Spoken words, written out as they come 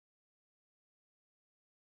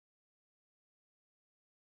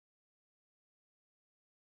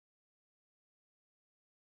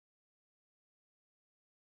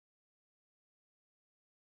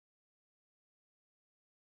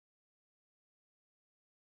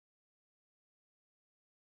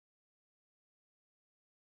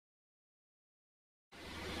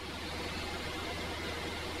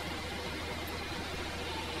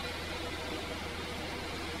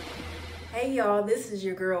Hey y'all, this is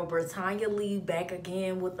your girl Britannia Lee back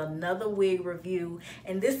again with another wig review,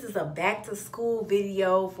 and this is a back to school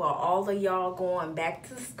video for all of y'all going back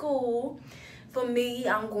to school. For me,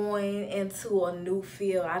 I'm going into a new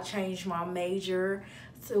field. I changed my major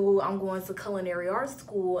to I'm going to culinary arts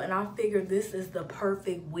school, and I figured this is the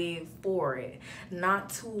perfect wig for it. Not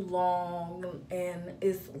too long, and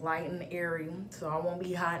it's light and airy, so I won't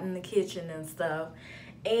be hot in the kitchen and stuff.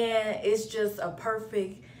 And it's just a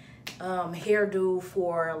perfect hairdo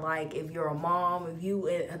for, like, if you're a mom, if you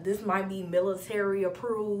this might be military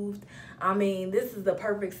approved. I mean, this is the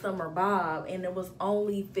perfect summer bob, and it was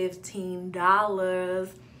only $15.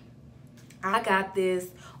 I got this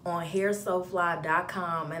on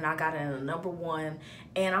hairsofly.com, and I got it in a #1,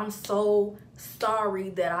 and I'm so sorry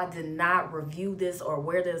that I did not review this or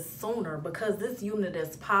wear this sooner, because this unit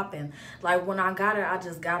is popping. Like, when I got it, I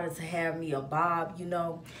just got it to have me a bob, you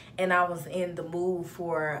know, and I was in the mood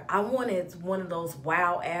for, I wanted one of those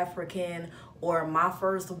Wow African or My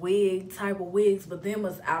First Wig type of wigs, but them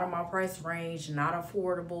was out of my price range, not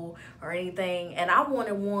affordable or anything. And I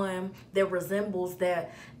wanted one that resembles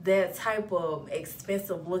that type of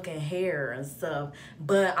expensive looking hair and stuff.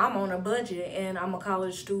 But I'm on a budget and I'm a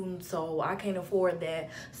college student, so I can't afford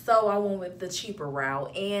that. So I went with the cheaper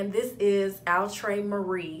route. And this is Outre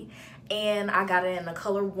Marie. And I got it in the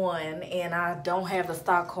color 1, and I don't have the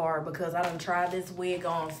stock card because I done tried this wig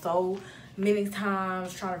on so many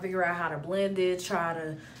times, trying to figure out how to blend it, try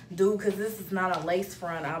to do, because this is not a lace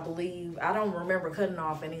front, I believe. I don't remember cutting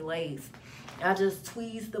off any lace. I just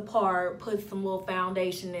tweezed the part, put some little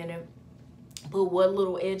foundation in it, put what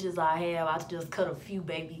little edges I have. I just cut a few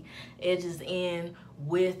baby edges in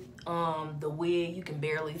with the wig. You can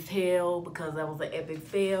barely tell because that was an epic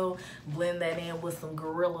fail. Blend that in with some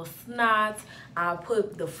Gorilla Snots. I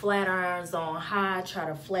put the flat irons on high, try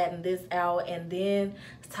to flatten this out, and then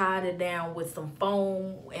tied it down with some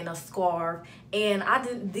foam and a scarf. And I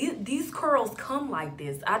didn't, these curls come like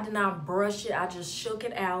this. I did not brush it, I just shook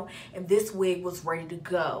it out, and this wig was ready to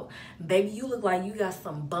go. Baby, you look like you got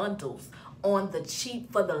some bundles on the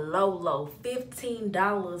cheap for the low.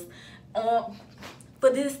 $15 on for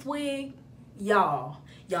this wig. Y'all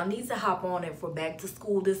need to hop on it for back to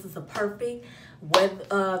school. This is a perfect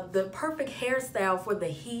the perfect hairstyle for the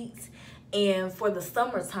heat and for the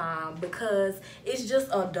summertime, because it's just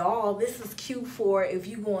a doll. This is cute for if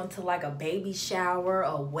you going to like a baby shower,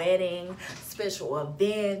 a wedding, special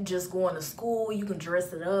event, just going to school. You can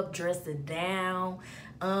dress it up, dress it down.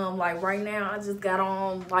 Like right now, I just got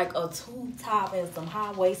on like a tube top and some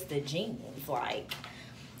high-waisted jeans. Like,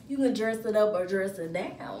 you can dress it up or dress it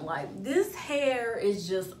down. Like, this hair is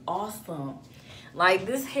just awesome. Like,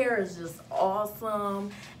 this hair is just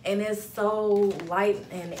awesome, and it's so light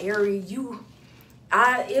and airy.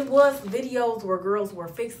 It was videos where girls were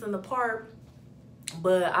fixing the part,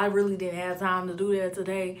 but I really didn't have time to do that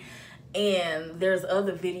today. And there's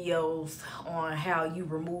other videos on how you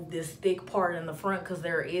remove this thick part in the front, because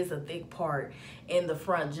there is a thick part in the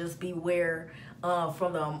front. Just beware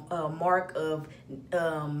from the mark of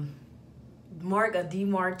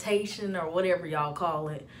demarcation, or whatever y'all call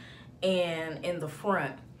it, and in the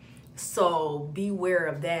front. So beware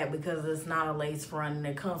of that, because it's not a lace front, and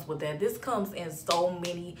it comes with that. This comes in so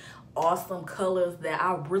many awesome colors that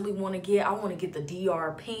I really want to get. I want to get the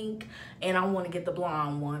DR pink, and I want to get the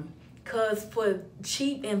blonde one, because for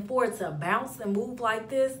cheap and for it to bounce and move like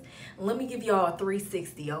this, let me give y'all a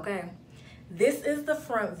 360, okay? This is the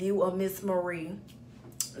front view of Miss Marie.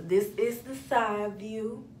 This is the side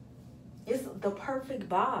view. It's the perfect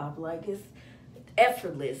bob. Like, it's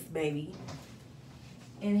effortless, baby.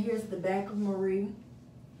 And here's the back of Marie.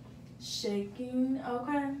 Shaking,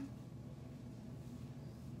 okay?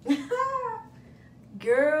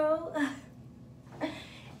 Girl.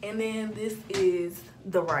 And then this is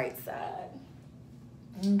the right side.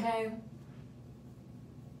 Okay?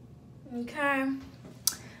 Okay.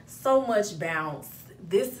 So much bounce.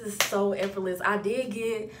 This is so effortless. I did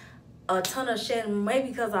get a ton of shedding, maybe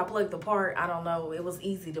because I plucked the part. I don't know. It was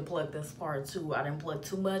easy to pluck this part too. I didn't pluck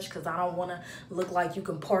too much because I don't want to look like you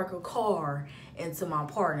can park a car into my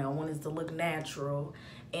partner. I wanted it to look natural,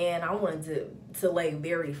 and I wanted to lay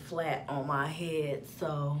very flat on my head.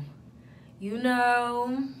 So, you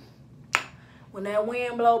know, when that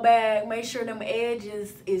wind blow back, make sure them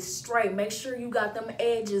edges is straight. Make sure you got them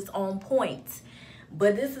edges on point.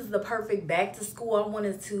 But this is the perfect back to school. I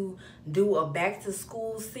wanted to do a back to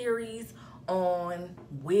school series on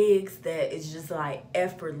wigs that is just like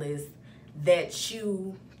effortless, that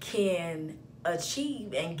you can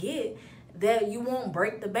achieve and get, that you won't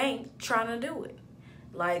break the bank trying to do it.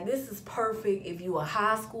 Like, this is perfect if you a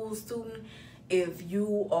high school student. if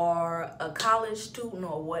you are a college student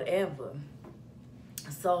or whatever.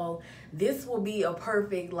 So this will be a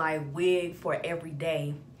perfect like wig for every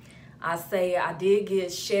day. I say I did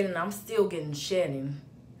get shedding. I'm still getting shedding.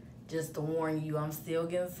 Just to warn you, I'm still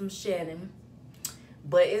getting some shedding.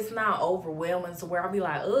 But it's not overwhelming to where I'll be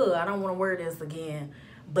like, ugh, I don't want to wear this again.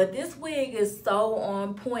 But this wig is so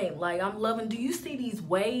on point. Like, I'm loving, do you see these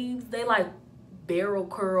waves? They like barrel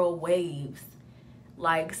curl waves.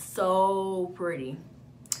 Like, so pretty.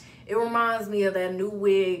 It reminds me of that new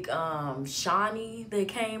wig, Shiny, that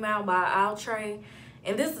came out by Outre.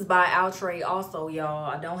 And this is by Outre also, y'all.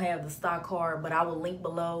 I don't have the stock card, but I will link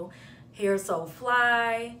below. Hair So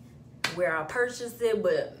Fly, where I purchased it,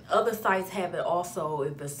 but other sites have it also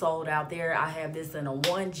if it's sold out there. I have this in a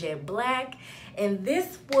 1 jet black, and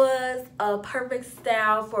this was a perfect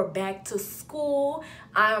style for back to school.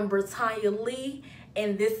 I am Brittanya Lee,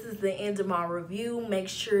 and this is the end of my review. Make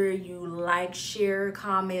sure you like, share,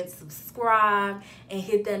 comment, subscribe, and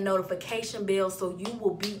hit that notification bell so you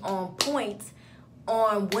will be on point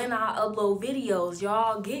on when I upload videos.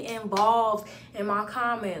 Y'all get involved in my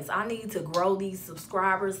comments. I need to grow these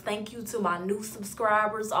subscribers. Thank you to my new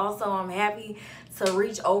subscribers. Also, I'm happy to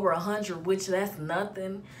reach over 100, which that's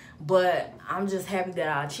nothing, but I'm just happy that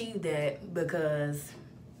I achieved that, because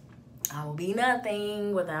I will be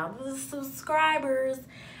nothing without the subscribers.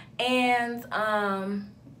 And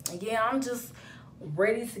yeah, I'm just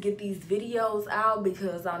ready to get these videos out,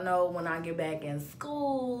 because I know when I get back in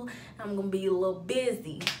school, I'm gonna be a little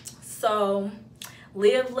busy. So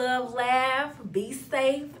live, love, laugh, be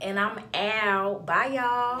safe, and I'm out. Bye,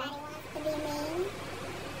 y'all.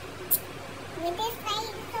 With this